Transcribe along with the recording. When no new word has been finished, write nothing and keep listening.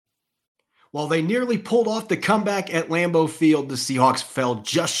While they nearly pulled off the comeback at Lambeau Field, the Seahawks fell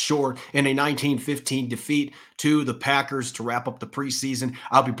just short in a 19-15 defeat to the Packers to wrap up the preseason.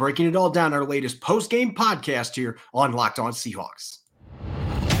 I'll be breaking it all down in our latest post-game podcast here on Locked On Seahawks.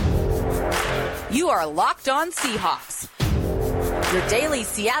 You are Locked On Seahawks, your daily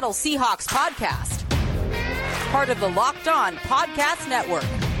Seattle Seahawks podcast. Part of the Locked On Podcast Network,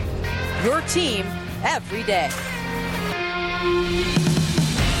 your team every day.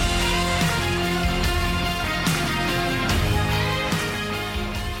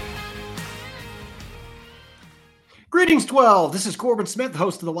 Greetings, 12. This is Corbin Smith,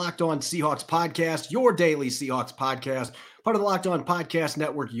 host of the Locked On Seahawks podcast, your daily Seahawks podcast, part of the Locked On Podcast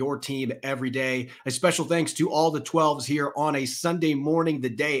Network, your team every day. A special thanks to all the 12s here on a Sunday morning, the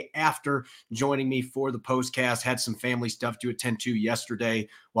day after joining me for the postcast. Had some family stuff to attend to yesterday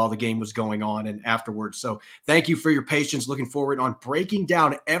while the game was going on and afterwards. So thank you for your patience. Looking forward on breaking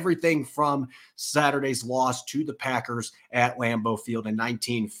down everything from Saturday's loss to the Packers at Lambeau Field, a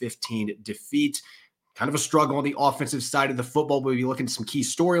 19-15 defeat. Kind of a struggle on the offensive side of the football. We'll be looking at some key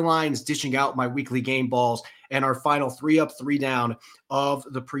storylines, dishing out my weekly game balls, and our final 3 up, 3 down of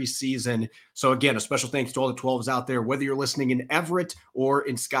the preseason. So again, a special thanks to all the 12s out there, whether you're listening in Everett or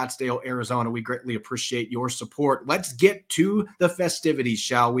in Scottsdale, Arizona. We greatly appreciate your support. Let's get to the festivities,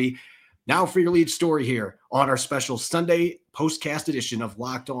 shall we? Now for your lead story here on our special Sunday postcast edition of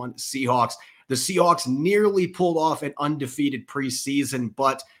Locked On Seahawks. The Seahawks nearly pulled off an undefeated preseason,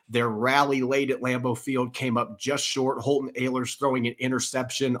 but their rally late at Lambeau Field came up just short. Holton Ahlers throwing an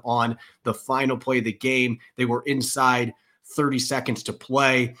interception on the final play of the game. They were inside 30 seconds to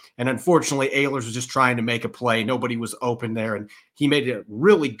play, and unfortunately, Ahlers was just trying to make a play. Nobody was open there, and he made a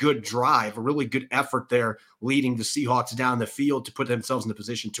really good drive, a really good effort there, leading the Seahawks down the field to put themselves in a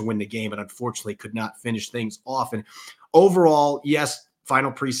position to win the game, and unfortunately could not finish things off. And overall, yes,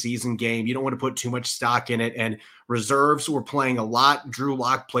 final preseason game. You don't want to put too much stock in it. And reserves were playing a lot. Drew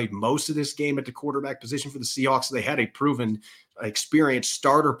Lock played most of this game at the quarterback position for the Seahawks. So they had a proven, experienced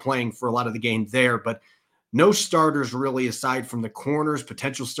starter playing for a lot of the game there, but no starters really aside from the corners,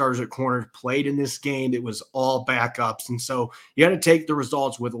 potential starters at corners played in this game. It was all backups. And so you had to take the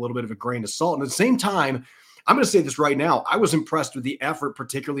results with a little bit of a grain of salt. And at the same time, I'm going to say this right now. I was impressed with the effort,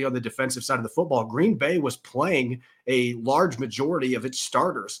 particularly on the defensive side of the football. Green Bay was playing a large majority of its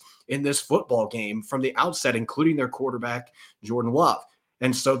starters in this football game from the outset, including their quarterback, Jordan Love.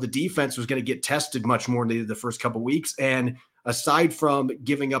 And so the defense was going to get tested much more than they did the first couple of weeks. And aside from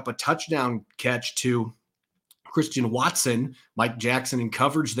giving up a touchdown catch to Christian Watson, Mike Jackson in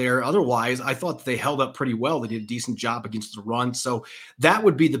coverage there. Otherwise, I thought they held up pretty well. They did a decent job against the run. So that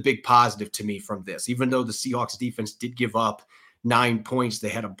would be the big positive to me from this. Even though the Seahawks defense did give up 9 points, they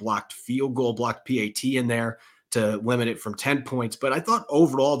had a blocked field goal, blocked PAT in there to limit it from 10 points. But I thought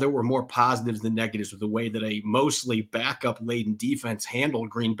overall there were more positives than negatives with the way that a mostly backup-laden defense handled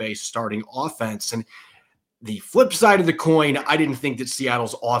Green Bay's starting offense. And the flip side of the coin, I didn't think that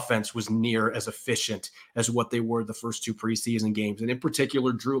Seattle's offense was near as efficient as what they were the first 2 preseason games. And in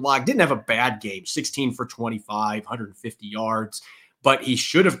particular, Drew Lock didn't have a bad game, 16 for 25, 150 yards, but he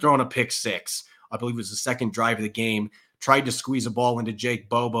should have thrown a pick 6. I believe it was the second drive of the game, tried to squeeze a ball into Jake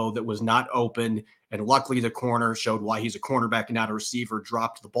Bobo that was not open. And luckily the corner showed why he's a cornerback and not a receiver,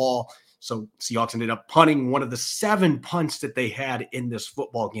 dropped the ball. So Seahawks ended up punting one of the 7 punts that they had in this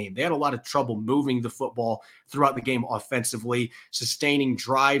football game. They had a lot of trouble moving the football throughout the game offensively, sustaining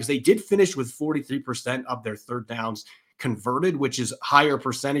drives. They did finish with 43% of their third downs converted, which is higher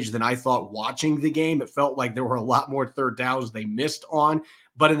percentage than I thought watching the game. It felt like there were a lot more third downs they missed on.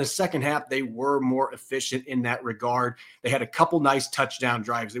 But in the second half, they were more efficient in that regard. They had a couple nice touchdown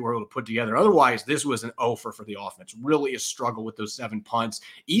drives they were able to put together. Otherwise, this was an offer for the offense. Really a struggle with those 7 punts.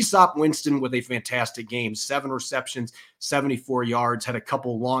 Easop Winston with a fantastic game. 7 receptions, 74 yards. Had a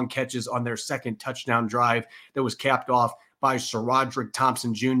couple long catches on their second touchdown drive that was capped off by Sir Roderick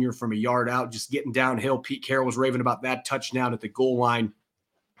Thompson Jr. from a yard out, just getting downhill. Pete Carroll was raving about that touchdown at the goal line.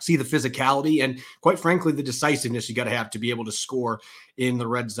 See the physicality and, quite frankly, the decisiveness you got to have to be able to score in the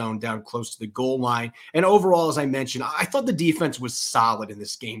red zone down close to the goal line. And overall, as I mentioned, I thought the defense was solid in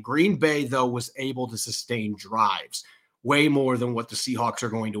this game. Green Bay, though, was able to sustain drives way more than what the Seahawks are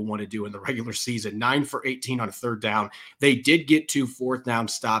going to want to do in the regular season. 9 for 18 on third down. They did get 2 fourth down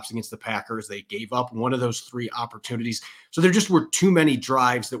stops against the Packers. They gave up one of those 3 opportunities. So there just were too many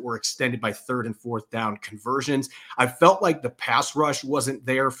drives that were extended by third and fourth down conversions. I felt like the pass rush wasn't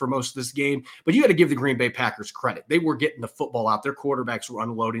there for most of this game, but you got to give the Green Bay Packers credit. They were getting the football out. Their quarterbacks were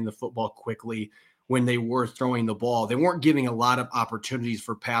unloading the football quickly. when they were throwing the ball. They weren't giving a lot of opportunities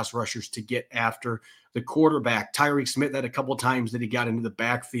for pass rushers to get after the quarterback. Tyreek Smith had a couple times that he got into the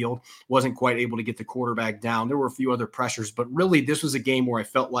backfield, wasn't quite able to get the quarterback down. There were a few other pressures, but really this was a game where I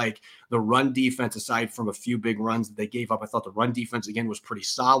felt like the run defense, aside from a few big runs that they gave up, I thought the run defense again was pretty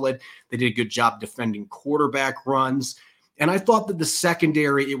solid. They did a good job defending quarterback runs. And I thought that the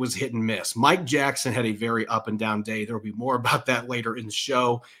secondary, it was hit and miss. Mike Jackson had a very up and down day. There will be more about that later in the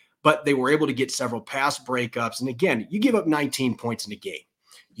show, but they were able to get several pass breakups. And again, you give up 19 points in a game,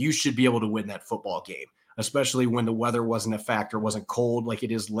 you should be able to win that football game, especially when the weather wasn't a factor, wasn't cold like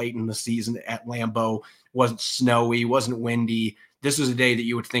it is late in the season at Lambeau, wasn't snowy, wasn't windy. This was a day that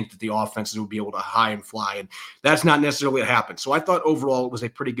you would think that the offenses would be able to high and fly, and that's not necessarily what happened. So I thought overall it was a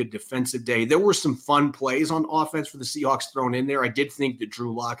pretty good defensive day. There were some fun plays on offense for the Seahawks thrown in there. I did think that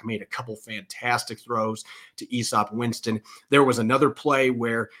Drew Lock made a couple fantastic throws to Easop Winston. There was another play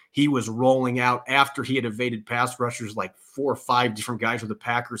where he was rolling out after he had evaded pass rushers, like 4 or 5 different guys with the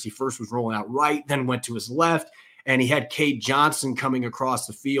Packers. He first was rolling out right, then went to his left, and he had Cade Johnson coming across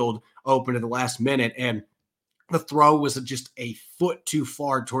the field open at the last minute, and the throw was just a foot too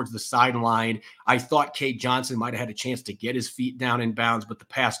far towards the sideline. I thought Cade Johnson might have had a chance to get his feet down in bounds, but the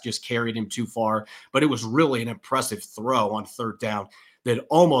pass just carried him too far. But it was really an impressive throw on third down that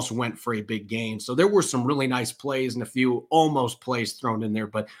almost went for a big gain. So there were some really nice plays and a few almost plays thrown in there,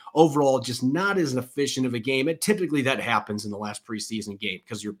 but overall just not as efficient of a game. And typically that happens in the last preseason game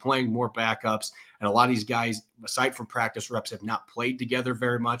because you're playing more backups, and a lot of these guys, aside from practice reps, have not played together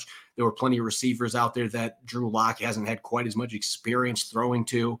very much. There were plenty of receivers out there that Drew Lock hasn't had quite as much experience throwing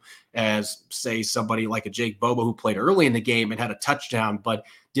to as, say, somebody like a Jake Bobo who played early in the game and had a touchdown, but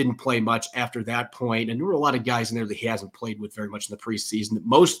didn't play much after that point. And there were a lot of guys in there that he hasn't played with very much in the preseason that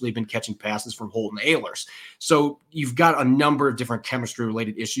mostly been catching passes from Holton Ahlers. So you've got a number of different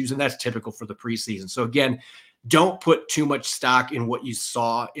chemistry-related issues, and that's typical for the preseason. So again, don't put too much stock in what you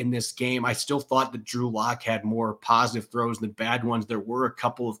saw in this game. I still thought that Drew Lock had more positive throws than bad ones. There were a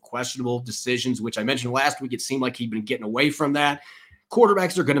couple of questionable decisions, which I mentioned last week. It seemed like he'd been getting away from that.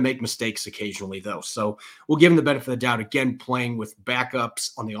 Quarterbacks are going to make mistakes occasionally, though. So we'll give him the benefit of the doubt. Again, playing with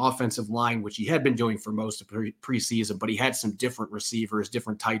backups on the offensive line, which he had been doing for most of preseason, but he had some different receivers,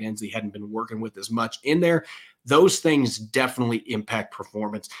 different tight ends he hadn't been working with as much in there. Those things definitely impact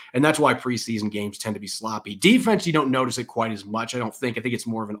performance, and that's why preseason games tend to be sloppy. Defense, you don't notice it quite as much, I don't think. I think it's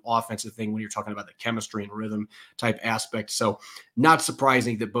more of an offensive thing when you're talking about the chemistry and rhythm type aspect. So not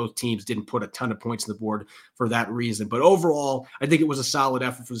surprising that both teams didn't put a ton of points on the board for that reason. But overall, I think it was a solid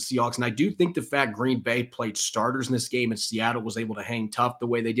effort for the Seahawks, and I do think the fact Green Bay played starters in this game and Seattle was able to hang tough the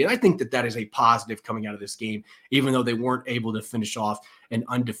way they did, I think that that is a positive coming out of this game, even though they weren't able to finish off an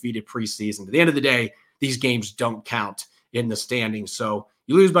undefeated preseason. At the end of the day, these games don't count in the standings. So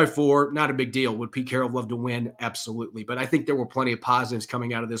you lose by 4, not a big deal. Would Pete Carroll love to win? Absolutely. But I think there were plenty of positives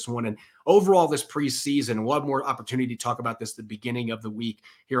coming out of this one. And overall, this preseason, we'll have more opportunity to talk about this at the beginning of the week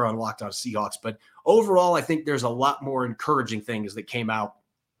here on Locked On Seahawks. But overall, I think there's a lot more encouraging things that came out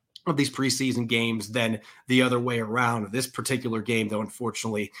of these preseason games than the other way around. This particular game, though,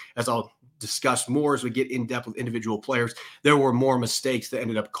 unfortunately, as I'll discuss more as we get in depth with individual players, there were more mistakes that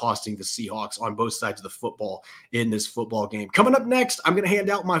ended up costing the Seahawks on both sides of the football in this football game. Coming up next, I'm going to hand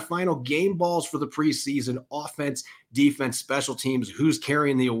out my final game balls for the preseason: offense, defense, special teams. Who's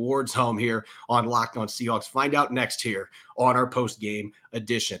carrying the awards home here on Locked On Seahawks? Find out next here on our post-game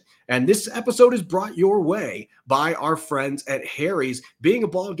edition. And this episode is brought your way by our friends at Harry's. Being a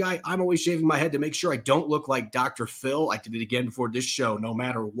bald guy, I'm always shaving my head to make sure I don't look like Dr. Phil. I did it again before this show. No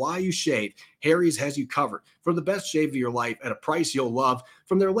matter why you shave, Harry's has you covered for the best shave of your life at a price you'll love.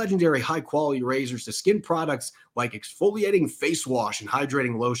 From their legendary high-quality razors to skin products like exfoliating face wash and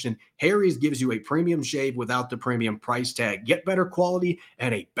hydrating lotion, Harry's gives you a premium shave without the premium price tag. Get better quality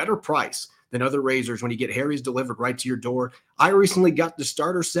at a better price than other razors when you get Harry's delivered right to your door. I recently got the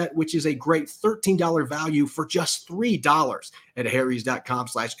starter set, which is a great $13 value for just $3 at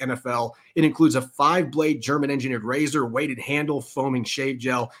harrys.com/NFL. It includes a 5-blade German-engineered razor, weighted handle, foaming shave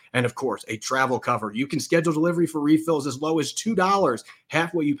gel, and of course, a travel cover. You can schedule delivery for refills as low as $2,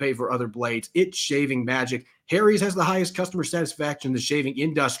 half what you pay for other blades. It's shaving magic. Harry's has the highest customer satisfaction in the shaving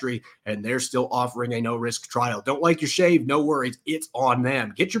industry, and they're still offering a no-risk trial. Don't like your shave? No worries. It's on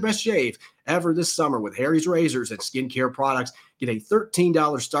them. Get your best shave ever this summer with Harry's razors and skincare products. Get a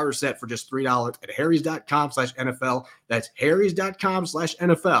 $13 starter set for just $3 at harrys.com/NFL. That's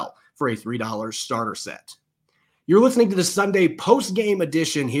harrys.com/NFL for a $3 starter set. You're listening to the Sunday post-game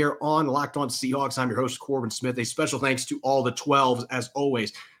edition here on Locked On Seahawks. I'm your host, Corbin Smith. A special thanks to all the 12s, as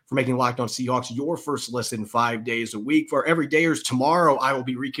always, for making Locked On Seahawks your first listen 5 days a week. For everydayers, tomorrow I will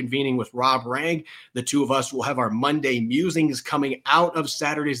be reconvening with Rob Rang. The two of us will have our Monday musings coming out of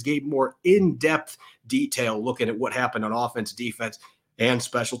Saturday's game, more in-depth detail, looking at what happened on offense, defense, and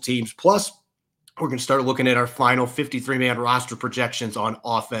special teams. Plus, we're going to start looking at our final 53-man roster projections on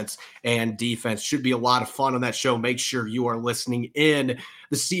offense and defense. Should be a lot of fun on that show. Make sure you are listening in.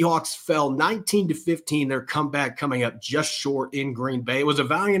 The Seahawks fell 19-15. Their comeback coming up just short in Green Bay. It was a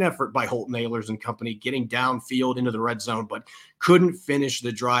valiant effort by Holton Ahlers and company getting downfield into the red zone, but couldn't finish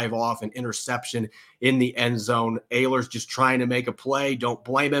the drive off. An interception in the end zone. Ahlers just trying to make a play. Don't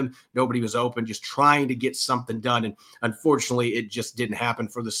blame him. Nobody was open, just trying to get something done. And unfortunately, it just didn't happen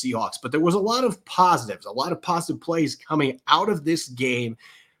for the Seahawks. But there was a lot of positives, a lot of positive plays coming out of this game.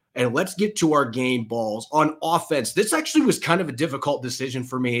 And let's get to our game balls. On offense, this actually was kind of a difficult decision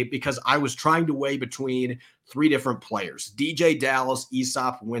for me because I was trying to weigh between three different players. DJ Dallas,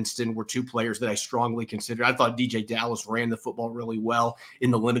 Easop, Winston were two players that I strongly considered. I thought DJ Dallas ran the football really well in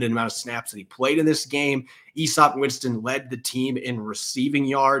the limited amount of snaps that he played in this game. Easop Winston led the team in receiving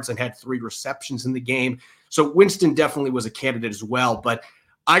yards and had 3 receptions in the game. So Winston definitely was a candidate as well, but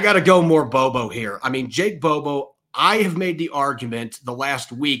I got to go more Bobo here. I mean, Jake Bobo, I have made the argument the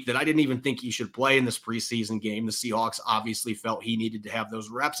last week that I didn't even think he should play in this preseason game. The Seahawks obviously felt he needed to have those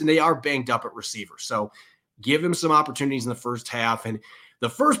reps, and they are banged up at receiver. So give him some opportunities in the first half. And the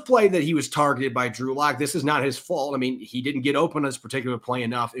first play that he was targeted by Drew Lock, this is not his fault. I mean, he didn't get open on this particular play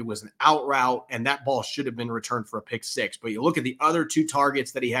enough. It was an out route, and that ball should have been returned for a pick 6. But you look at the other 2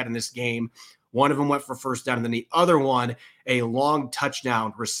 targets that he had in this game, one of them went for first down, and then the other one, a long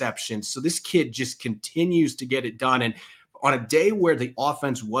touchdown reception. So this kid just continues to get it done. And on a day where the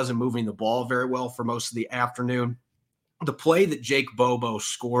offense wasn't moving the ball very well for most of the afternoon, the play that Jake Bobo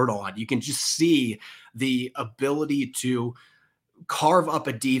scored on, you can just see the ability to carve up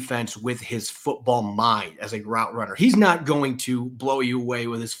a defense with his football mind as a route runner. He's not going to blow you away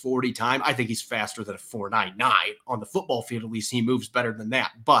with his 40 time. I think he's faster than a 4.99 on the football field. At least he moves better than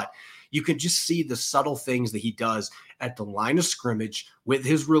that. But you can just see the subtle things that he does at the line of scrimmage with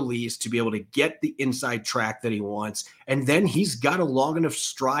his release to be able to get the inside track that he wants. And then he's got a long enough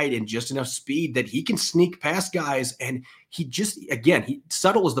stride and just enough speed that he can sneak past guys. And he just, again,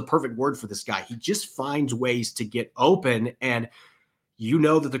 subtle is the perfect word for this guy. He just finds ways to get open, and you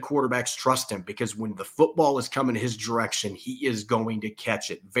know that the quarterbacks trust him because when the football is coming his direction, he is going to catch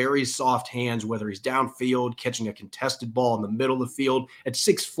it. Very soft hands, whether he's downfield, catching a contested ball in the middle of the field. At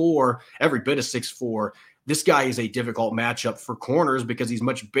 6'4", every bit of 6'4", this guy is a difficult matchup for corners because he's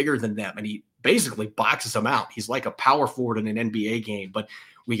much bigger than them, and he basically boxes them out. He's like a power forward in an NBA game, but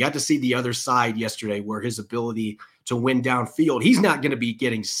we got to see the other side yesterday where his ability to win downfield, he's not going to be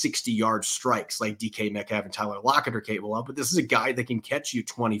getting 60-yard strikes like DK Metcalf and Tyler Lockett are capable of, but this is a guy that can catch you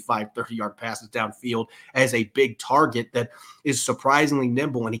 25, 30-yard passes downfield as a big target that is surprisingly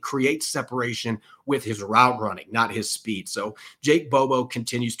nimble, and he creates separation with his route running, not his speed. So Jake Bobo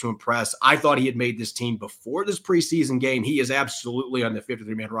continues to impress. I thought he had made this team before this preseason game. He is absolutely on the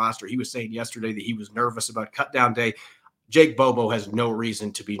 53-man roster. He was saying yesterday that he was nervous about cutdown day. Jake Bobo has no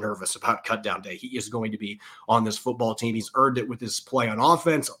reason to be nervous about cutdown day. He is going to be on this football team. He's earned it with his play on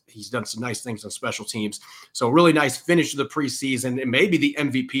offense. He's done some nice things on special teams. So really nice finish to the preseason, and maybe the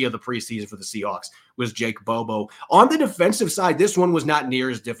MVP of the preseason for the Seahawks was Jake Bobo. On the defensive side, this one was not near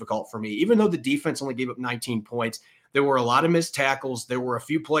as difficult for me. Even though the defense only gave up 19 points, there were a lot of missed tackles. There were a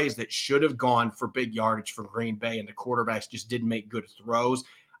few plays that should have gone for big yardage from Green Bay, and the quarterbacks just didn't make good throws.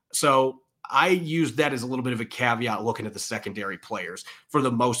 So I used that as a little bit of a caveat looking at the secondary players for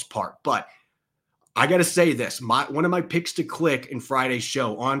the most part. But I got to say this. One of my picks to click in Friday's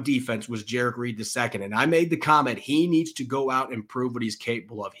show on defense was Jarek Reed II. And I made the comment, he needs to go out and prove what he's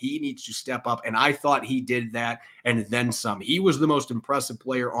capable of. He needs to step up. And I thought he did that and then some. He was the most impressive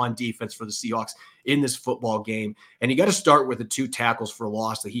player on defense for the Seahawks in this football game. And you got to start with the 2 tackles for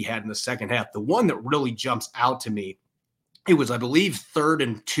loss that he had in the second half. The one that really jumps out to me, it was, I believe, 3rd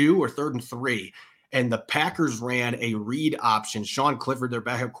and 2 or 3rd and 3. And the Packers ran a read option. Sean Clifford, their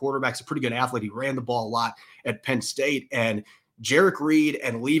backup quarterback, is a pretty good athlete. He ran the ball a lot at Penn State. And Jarek Reed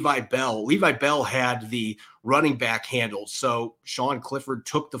and Levi Bell had the running back handled. So Sean Clifford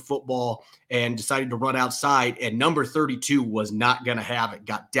took the football and decided to run outside, and number 32 was not going to have it.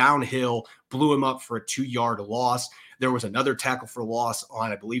 Got downhill, blew him up for a 2-yard loss. There was another tackle for loss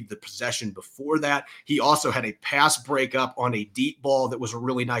on, I believe, the possession before that. He also had a pass breakup on a deep ball that was a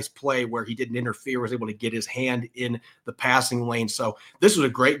really nice play where he didn't interfere, was able to get his hand in the passing lane. So this was a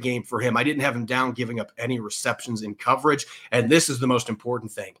great game for him. I didn't have him down giving up any receptions in coverage. And this is the most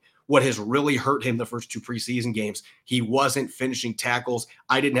important thing. what has really hurt him the first 2 preseason games. He wasn't finishing tackles.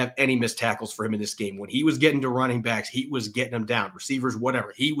 I didn't have any missed tackles for him in this game. When he was getting to running backs, he was getting them down, receivers,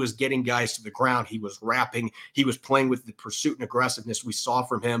 whatever. He was getting guys to the ground. He was wrapping. He was playing with the pursuit and aggressiveness we saw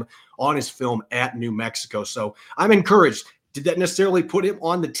from him on his film at New Mexico. So I'm encouraged. Did that necessarily put him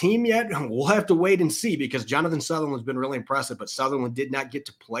on the team yet? We'll have to wait and see, because Jonathan Sutherland's been really impressive, but Sutherland did not get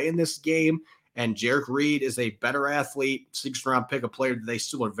to play in this game. And Jarek Reed is a better athlete, 6th-round pick, a player that they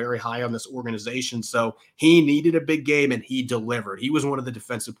still are very high on this organization. So he needed a big game, and he delivered. He was one of the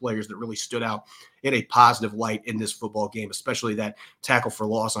defensive players that really stood out in a positive light in this football game, especially that tackle for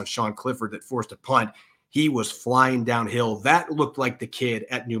loss on Sean Clifford that forced a punt. He was flying downhill. That looked like the kid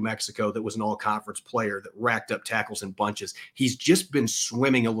at New Mexico that was an all-conference player that racked up tackles in bunches. He's just been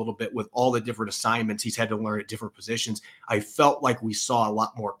swimming a little bit with all the different assignments he's had to learn at different positions. I felt like we saw a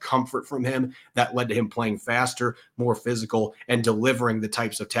lot more comfort from him. That led to him playing faster, more physical, and delivering the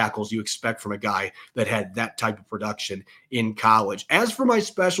types of tackles you expect from a guy that had that type of production in college. As for my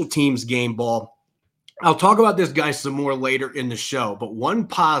special teams game ball, I'll talk about this guy some more later in the show, but one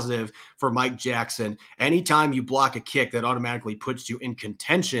positive for Mike Jackson: anytime you block a kick, that automatically puts you in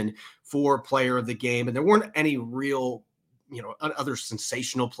contention for player of the game. And there weren't any real, other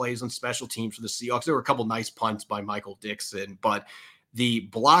sensational plays on special teams for the Seahawks. There were a couple nice punts by Michael Dixon, but the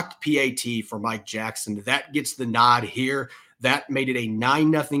blocked PAT for Mike Jackson, that gets the nod here. That made it a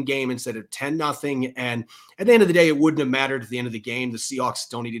 9-0 game instead of 10-0. And at the end of the day, it wouldn't have mattered at the end of the game. The Seahawks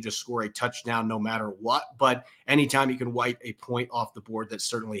still needed to score a touchdown no matter what. But anytime you can wipe a point off the board, that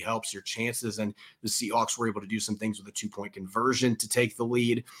certainly helps your chances. And the Seahawks were able to do some things with a 2-point conversion to take the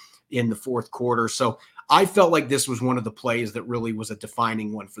lead in the fourth quarter. So I felt like this was one of the plays that really was a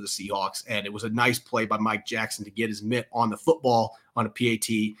defining one for the Seahawks. And it was a nice play by Mike Jackson to get his mitt on the football on a PAT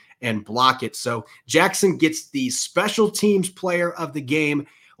and block it. So Jackson gets the special teams player of the game.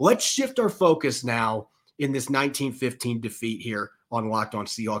 Let's shift our focus now in this 19-15 defeat here on Locked On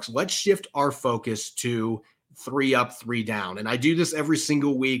Seahawks. Let's shift our focus to 3 up, 3 down. And I do this every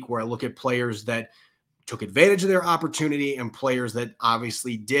single week where I look at players that took advantage of their opportunity and players that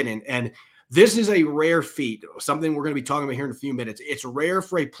obviously didn't. And this is a rare feat, something we're going to be talking about here in a few minutes. It's rare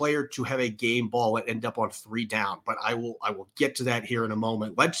for a player to have a game ball and end up on 3 down, but I will get to that here in a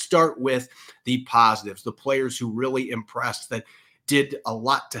moment. Let's start with the positives, the players who really impressed, that did a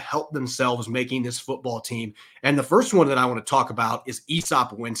lot to help themselves making this football team. And the first one that I want to talk about is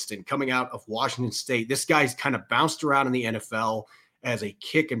Easop Winston, coming out of Washington State. This guy's kind of bounced around in the NFL as a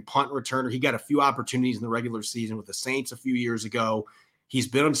kick and punt returner. He got a few opportunities in the regular season with the Saints a few years ago. He's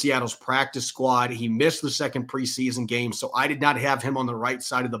been on Seattle's practice squad. He missed the second preseason game, so I did not have him on the right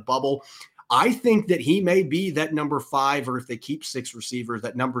side of the bubble. I think that he may be that number 5, or if they keep 6 receivers,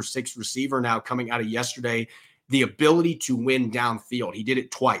 that number 6 receiver now coming out of yesterday, the ability to win downfield. He did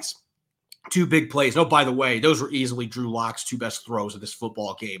it twice. 2 big plays. Oh, by the way, those were easily Drew Lock's 2 best throws of this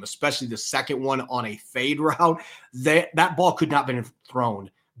football game, especially the second one on a fade route. That ball could not have been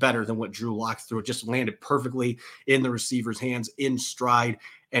thrown better than what Drew Lock threw. It just landed perfectly in the receiver's hands in stride.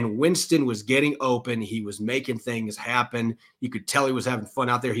 And Winston was getting open. He was making things happen. You could tell he was having fun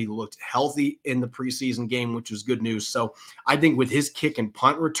out there. He looked healthy in the preseason game, which was good news. So I think with his kick and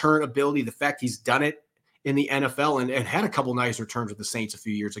punt return ability, the fact he's done it in the NFL and had a couple nice returns with the Saints a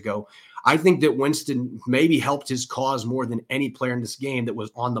few years ago, I think that Winston maybe helped his cause more than any player in this game that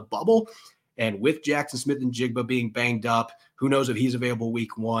was on the bubble. And with Jackson Smith and Jigba being banged up, who knows if he's available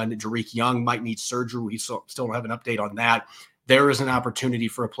week 1. Jareek Young might need surgery. We still don't have an update on that. There is an opportunity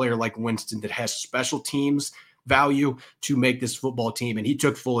for a player like Winston that has special teams value to make this football team. And he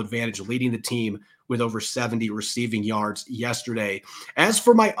took full advantage, leading the team with over 70 receiving yards yesterday. As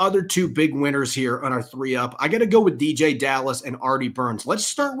for my other 2 big winners here on our 3 up, I got to go with DJ Dallas and Artie Burns. Let's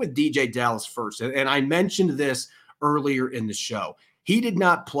start with DJ Dallas first. And I mentioned this earlier in the show. He did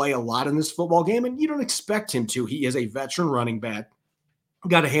not play a lot in this football game, and you don't expect him to. He is a veteran running back.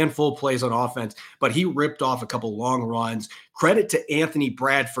 Got a handful of plays on offense, but he ripped off a couple long runs. Credit to Anthony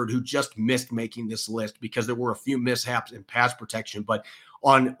Bradford, who just missed making this list because there were a few mishaps in pass protection. But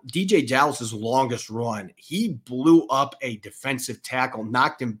on DJ Dallas's longest run, he blew up a defensive tackle,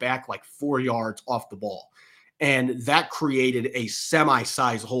 knocked him back like 4 yards off the ball. And that created a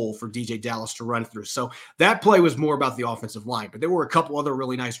semi-size hole for DJ Dallas to run through. So that play was more about the offensive line. But there were a couple other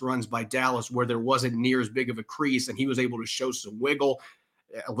really nice runs by Dallas where there wasn't near as big of a crease, and he was able to show some wiggle.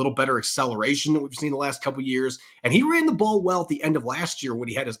 a little better acceleration than we've seen the last couple of years. And he ran the ball well at the end of last year when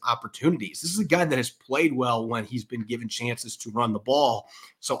he had his opportunities. This is a guy that has played well when he's been given chances to run the ball.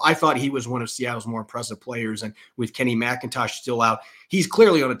 So I thought he was one of Seattle's more impressive players. And with Kenny McIntosh still out, he's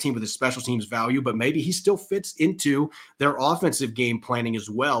clearly on a team with his special teams value, but maybe he still fits into their offensive game planning as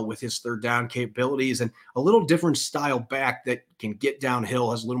well with his third down capabilities and a little different style back that can get downhill,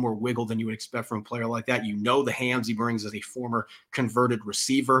 has a little more wiggle than you would expect from a player like that. You know the hands he brings as a former converted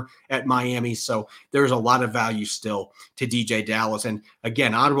receiver at Miami. So there's a lot of value still to DJ Dallas. And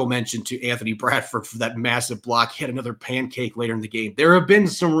again, honorable mention to Anthony Bradford for that massive block. He had another pancake later in the game. There have been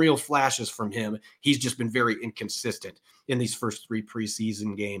some real flashes from him. He's just been very inconsistent in these first 3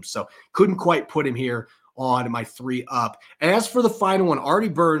 preseason games. So couldn't quite put him here on my 3 up. As for the final one, Artie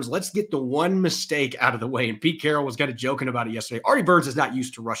Burns, let's get the one mistake out of the way. And Pete Carroll was kind of joking about it yesterday. Artie Burns is not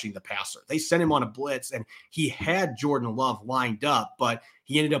used to rushing the passer. They sent him on a blitz, and he had Jordan Love lined up, but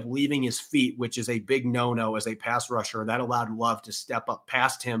he ended up leaving his feet, which is a big no-no as a pass rusher. That allowed Love to step up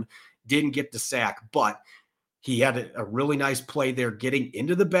past him, didn't get the sack, but he had a really nice play there getting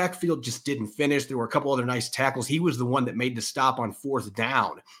into the backfield, just didn't finish. There were a couple other nice tackles. He was the one that made the stop on 4th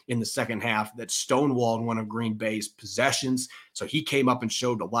down in the second half that stonewalled one of Green Bay's possessions. So he came up and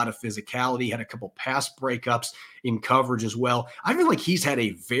showed a lot of physicality, had a couple pass breakups in coverage as well. I feel like he's had a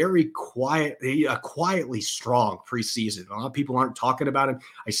very quietly strong preseason. A lot of people aren't talking about him.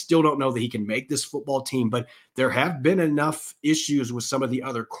 I still don't know that he can make this football team, but there have been enough issues with some of the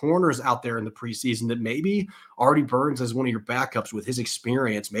other corners out there in the preseason that maybe Artie Burns as one of your backups with his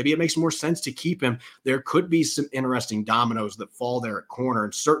experience, maybe it makes more sense to keep him. There could be some interesting dominoes that fall there at corner.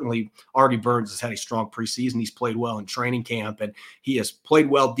 And certainly Artie Burns has had a strong preseason. He's played well in training camp and he has played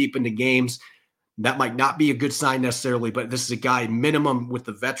well deep into games. That might not be a good sign necessarily, but this is a guy minimum with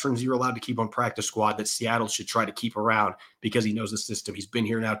the veterans you're allowed to keep on practice squad that Seattle should try to keep around because he knows the system. He's been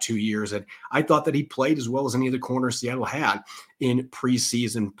here now 2 years, and I thought that he played as well as any other corner Seattle had in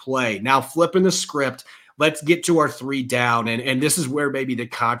preseason play. Now flipping the script, let's get to our 3 down, and this is where maybe the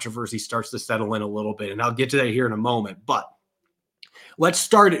controversy starts to settle in a little bit, and I'll get to that here in a moment, but let's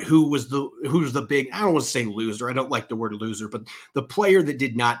start at who's the big, I don't want to say loser. I don't like the word loser, but the player that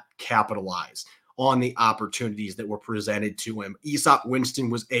did not capitalize on the opportunities that were presented to him. Easop Winston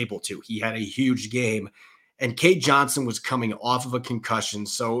was able to. He had a huge game. And Cade Johnson was coming off of a concussion,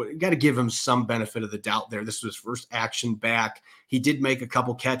 so you got to give him some benefit of the doubt there. This was his first action back. He did make a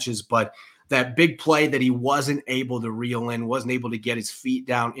couple catches, but that big play that he wasn't able to reel in, wasn't able to get his feet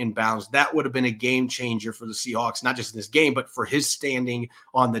down in bounds, that would have been a game changer for the Seahawks, not just in this game, but for his standing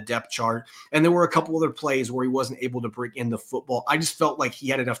on the depth chart. And there were a couple other plays where he wasn't able to bring in the football. I just felt like he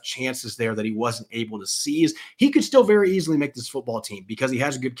had enough chances there that he wasn't able to seize. He could still very easily make this football team because he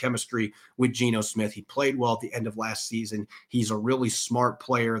has a good chemistry with Geno Smith. He played well at the end of last season. He's a really smart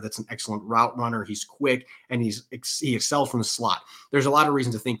player that's an excellent route runner. He's quick, and he excels from the slot. There's a lot of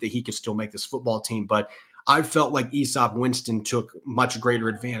reason to think that he could still make this football team, but I felt like Easop Winston took much greater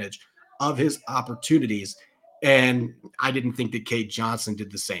advantage of his opportunities, and I didn't think that Cade Johnson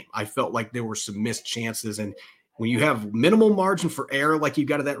did the same. I felt like there were some missed chances, and when you have minimal margin for error like you've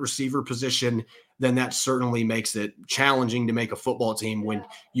got at that receiver position, then that certainly makes it challenging to make a football team when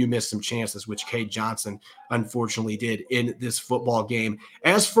you miss some chances, which Cade Johnson unfortunately did in this football game.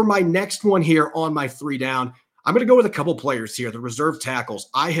 As for my next one here on my 3 down, I'm going to go with a couple players here, the reserve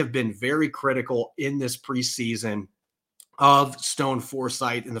tackles. I have been very critical in this preseason of Stone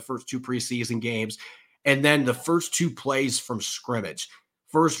Forsythe in the first 2 preseason games, and then the first 2 plays from scrimmage.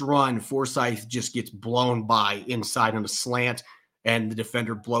 First run, Forsythe just gets blown by inside on a slant, and the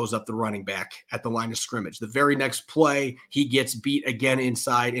defender blows up the running back at the line of scrimmage. The very next play, he gets beat again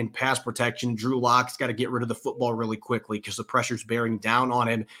inside in pass protection. Drew Lock's got to get rid of the football really quickly because the pressure's bearing down on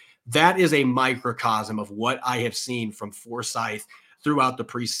him. That is a microcosm of what I have seen from Forsythe throughout the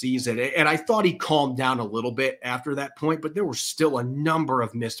preseason. And I thought he calmed down a little bit after that point, but there were still a number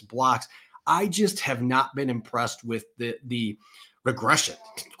of missed blocks. I just have not been impressed with the regression,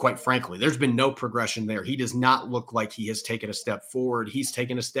 quite frankly. There's been no progression there. He does not look like he has taken a step forward. He's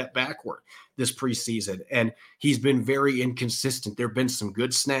taken a step backward this preseason, and he's been very inconsistent. There have been some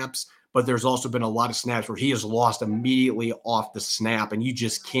good snaps, but there's also been a lot of snaps where he has lost immediately off the snap, and you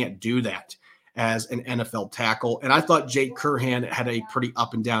just can't do that as an NFL tackle. And I thought Jake Curhan had a pretty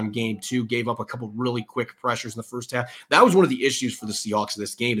up and down game too, gave up a couple really quick pressures in the first half. That was one of the issues for the Seahawks in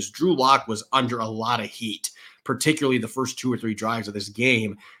this game is Drew Lock was under a lot of heat, particularly the first 2 or 3 drives of this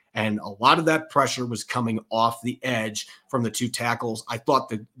game. And a lot of that pressure was coming off the edge from the two tackles. I thought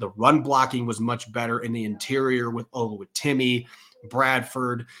the run blocking was much better in the interior with Timmy,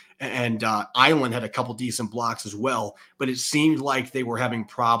 Bradford, and Island had a couple decent blocks as well. But it seemed like they were having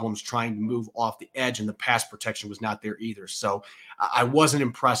problems trying to move off the edge, and the pass protection was not there either. So I wasn't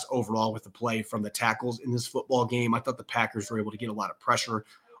impressed overall with the play from the tackles in this football game. I thought the Packers were able to get a lot of pressure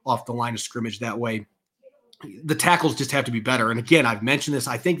off the line of scrimmage that way. The tackles just have to be better. And again, I've mentioned this.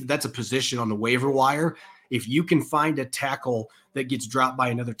 I think that's a position on the waiver wire. If you can find a tackle that gets dropped by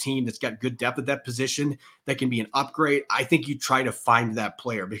another team that's got good depth at that position, that can be an upgrade, I think you try to find that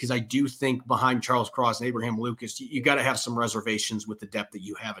player, because I do think behind Charles Cross and Abraham Lucas, you got to have some reservations with the depth that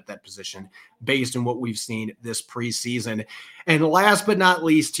you have at that position based on what we've seen this preseason. And last but not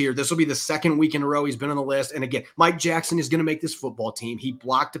least here, this will be the second week in a row he's been on the list. And again, Mike Jackson is going to make this football team. He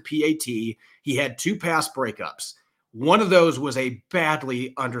blocked a PAT. He had 2 pass breakups. One of those was a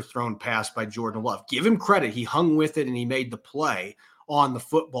badly underthrown pass by Jordan Love. Give him credit. He hung with it and he made the play on the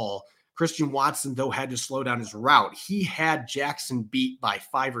football. Christian Watson, though, had to slow down his route. He had Jackson beat by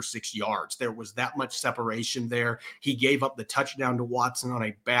 5 or 6 yards. There was that much separation there. He gave up the touchdown to Watson on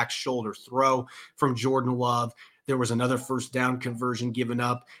a back shoulder throw from Jordan Love. There was another first down conversion given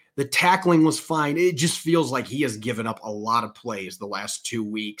up. The tackling was fine. It just feels like he has given up a lot of plays the last 2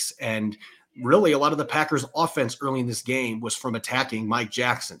 weeks. And really, a lot of the Packers' offense early in this game was from attacking Mike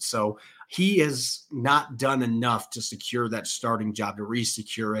Jackson. So he has not done enough to secure that starting job, to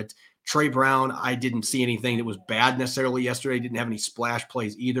re-secure it. Trey Brown, I didn't see anything that was bad necessarily yesterday. Didn't have any splash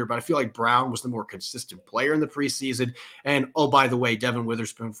plays either, but I feel like Brown was the more consistent player in the preseason. And, oh, by the way, Devin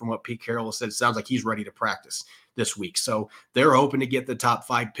Witherspoon, from what Pete Carroll said, sounds like he's ready to practice this week. So they're hoping to get the top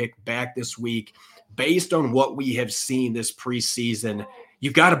 5 pick back this week. Based on what we have seen this preseason,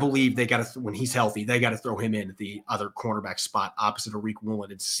 you've got to believe they got to, when he's healthy, they got to throw him in at the other cornerback spot opposite of Riq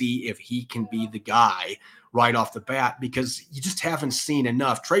Woolen and see if he can be the guy right off the bat, because you just haven't seen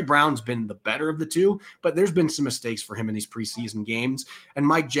enough. Trey Brown's been the better of the two, but there's been some mistakes for him in these preseason games. And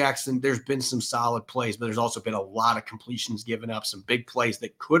Mike Jackson, there's been some solid plays, but there's also been a lot of completions given up, some big plays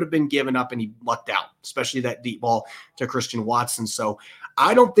that could have been given up, and he lucked out, especially that deep ball to Christian Watson. So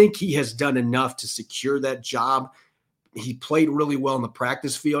I don't think he has done enough to secure that job. He played really well in the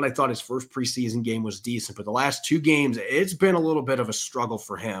practice field. I thought his first preseason game was decent, but the last 2 games, it's been a little bit of a struggle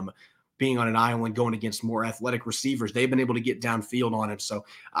for him, being on an island, going against more athletic receivers. They've been able to get downfield on him. So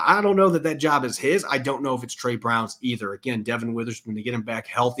I don't know that job is his. I don't know if it's Trey Brown's either. Again, Devin Witherspoon, to get him back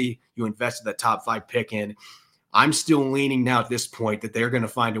healthy, you invested that top 5 pick in. I'm still leaning now at this point that they're going to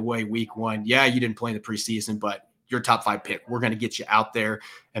find a way week 1. Yeah, you didn't play in the preseason, but your top 5 pick. We're going to get you out there,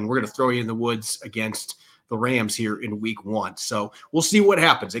 and we're going to throw you in the woods against the Rams here in week 1. So we'll see what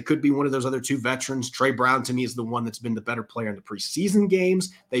happens. It could be one of those other 2 veterans. Trey Brown, to me, is the one that's been the better player in the preseason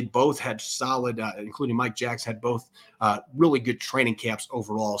games. They both had solid, including Mike Jackson, had both really good training camps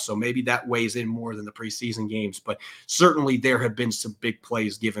overall. So maybe that weighs in more than the preseason games. But certainly there have been some big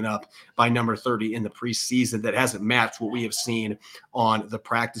plays given up by number 30 in the preseason that hasn't matched what we have seen on the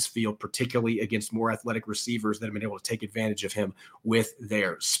practice field, particularly against more athletic receivers that have been able to take advantage of him with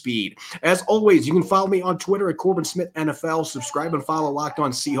their speed. As always, you can follow me on Twitter at Corbin Smith NFL. Subscribe and follow Locked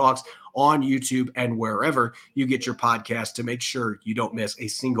On Seahawks on YouTube and wherever you get your podcast to make sure you don't miss a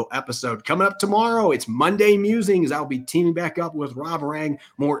single episode. Coming up tomorrow, it's Monday Musings. I'll be teaming back up with Rob Rang,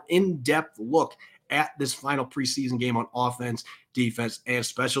 more in-depth look at this final preseason game on offense, defense, and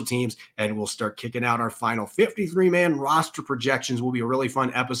special teams. And we'll start kicking out our final 53-man roster projections. Will be a really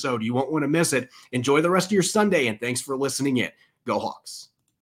fun episode. You won't want to miss it. Enjoy the rest of your Sunday, and thanks for listening in. Go Hawks.